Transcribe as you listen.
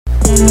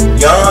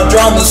Young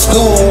drama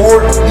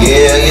school,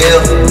 yeah.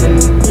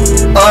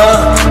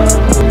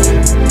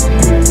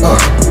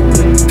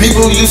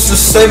 People used to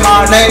say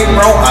my name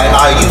wrong.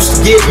 I used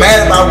to get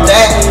mad about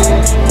that.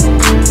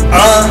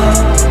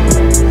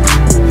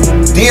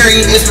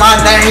 Darrion is my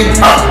name.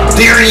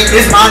 Darrion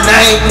is my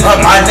name.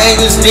 My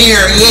name is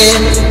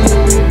Darrion.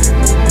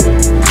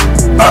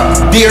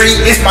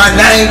 Darrion is my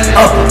name.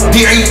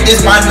 Darrion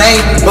is my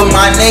name, but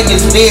my name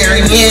is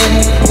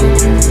Darrion.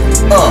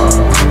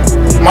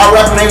 My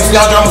rapper name is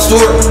Young Drama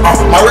Stewart.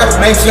 My rapper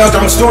name is Young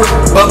Drama Stewart,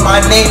 but my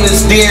name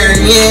is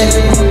Darrion.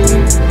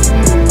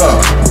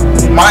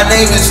 My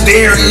name is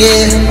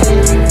Darrion.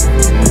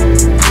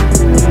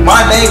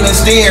 My name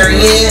is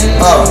Darrion.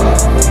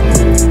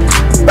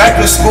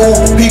 Back to school,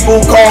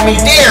 people call me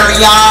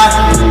Darrion,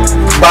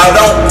 but I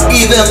don't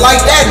even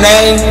like that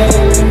name.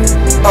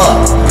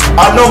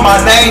 I know my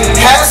name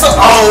has an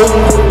O,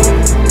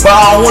 but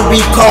I don't want to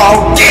be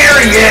called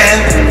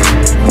Darrion.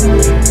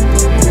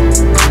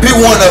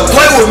 People want to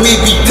play with me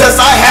because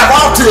I have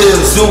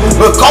autism,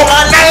 but call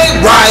my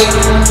name right.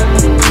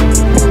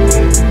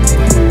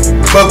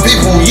 But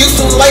people used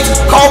to like to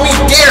call me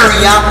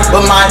Darrion,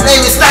 but my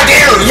name is not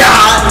Darrion.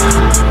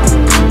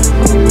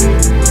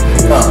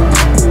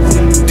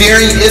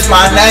 Darrion is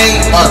my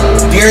name.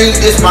 Darrion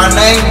is my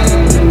name.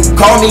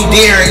 Call me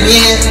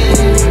Darrion.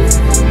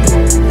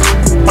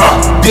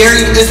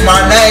 Darrion is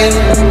my name.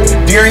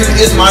 Darrion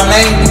is my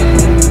name.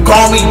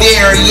 Call me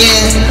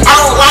Darrion. I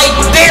don't like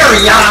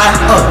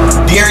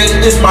Darrion. Darrion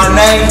is my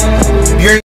name. Darrion